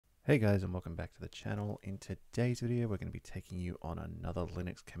Hey guys, and welcome back to the channel. In today's video we're going to be taking you on another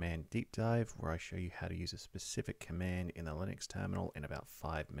Linux command deep dive where I show you how to use a specific command in the Linux terminal in about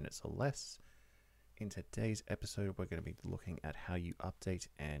 5 minutes or less. In today's episode we're going to be looking at how you update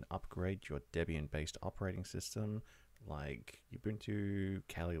and upgrade your Debian-based operating system like Ubuntu,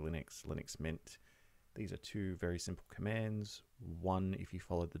 Kali Linux, Linux Mint. These are two very simple commands. One, if you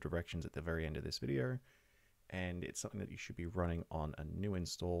follow the directions at the very end of this video, and it's something that you should be running on a new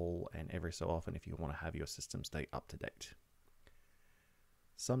install and every so often if you want to have your system stay up to date.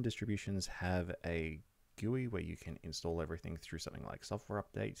 Some distributions have a GUI where you can install everything through something like software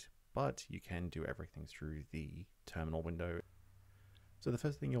update, but you can do everything through the terminal window. So the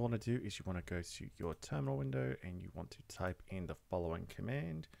first thing you want to do is you want to go to your terminal window and you want to type in the following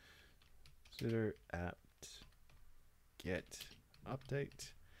command: sudo apt-get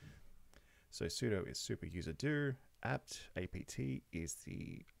update. So sudo is super user do, apt is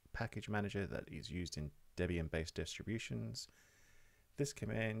the package manager that is used in Debian-based distributions. This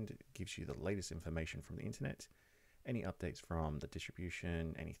command gives you the latest information from the internet, any updates from the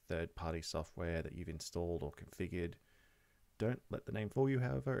distribution, any third-party software that you've installed or configured. Don't let the name fool you,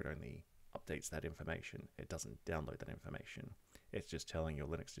 however, it only updates that information. It doesn't download that information. It's just telling your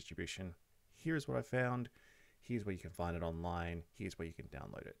Linux distribution, here's what I found, here's where you can find it online, here's where you can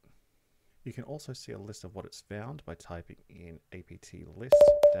download it. You can also see a list of what it's found by typing in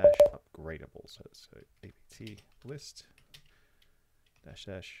apt-list-upgradeable. So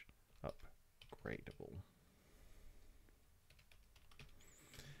apt-list-upgradeable.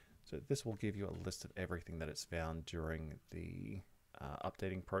 So this will give you a list of everything that it's found during the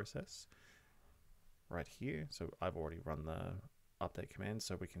updating process right here. So I've already run the update command,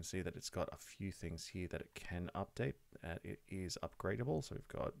 so we can see that it's got a few things here that it can update. It is upgradable, so we've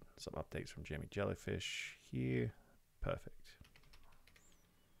got some updates from Jammy Jellyfish here. Perfect.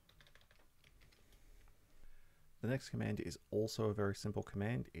 The next command is also a very simple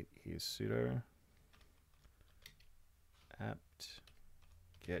command. It is sudo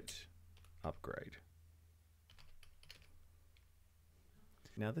apt-get upgrade.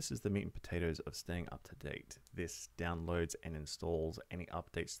 Now this is the meat and potatoes of staying up to date. This downloads and installs any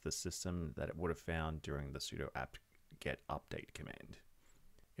updates to the system that it would have found during the sudo apt-get update command.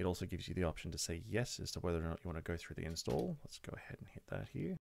 It also gives you the option to say yes as to whether or not you want to go through the install. Let's go ahead and hit that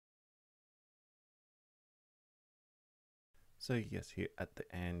here. So yes, here at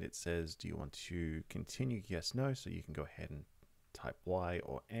the end it says, do you want to continue? Yes, no. So you can go ahead and type Y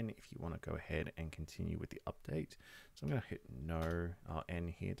or N if you want to go ahead and continue with the update. So I'm going to hit no, N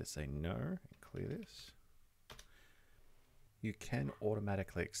here to say no and clear this. You can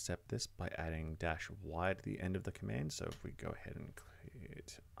automatically accept this by adding -y to the end of the command. So if we go ahead and clear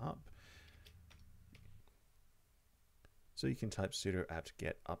it up, so you can type sudo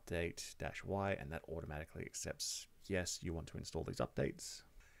apt-get update -y and that automatically accepts yes, you want to install these updates.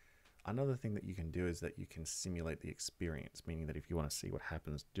 Another thing that you can do is that you can simulate the experience, meaning that if you want to see what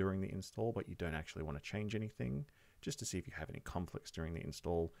happens during the install, but you don't actually want to change anything, just to see if you have any conflicts during the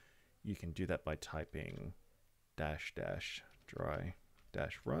install, you can do that by typing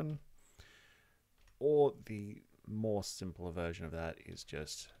 --dry-run, or the more simpler version of that is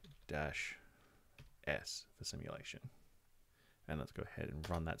just -s for simulation. And let's go ahead and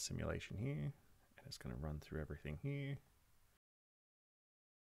run that simulation here, and it's going to run through everything here.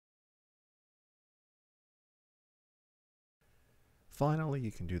 Finally,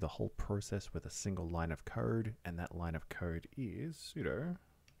 you can do the whole process with a single line of code, and that line of code is sudo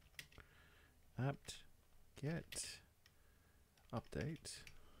apt-get update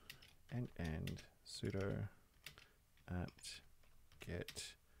and sudo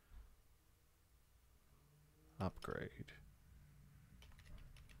apt-get upgrade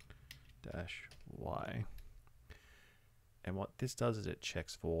 -y. And what this does is it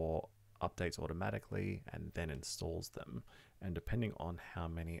checks for updates automatically and then installs them. And depending on how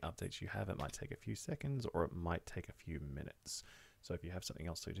many updates you have, it might take a few seconds or it might take a few minutes. So if you have something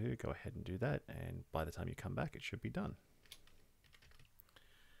else to do, go ahead and do that. And by the time you come back, it should be done.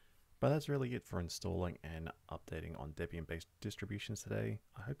 But that's really it for installing and updating on Debian-based distributions today.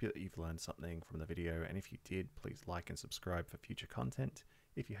 I hope that you've learned something from the video. And if you did, please like and subscribe for future content.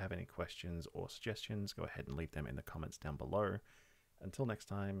 If you have any questions or suggestions, go ahead and leave them in the comments down below. Until next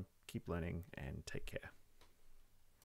time, keep learning and take care.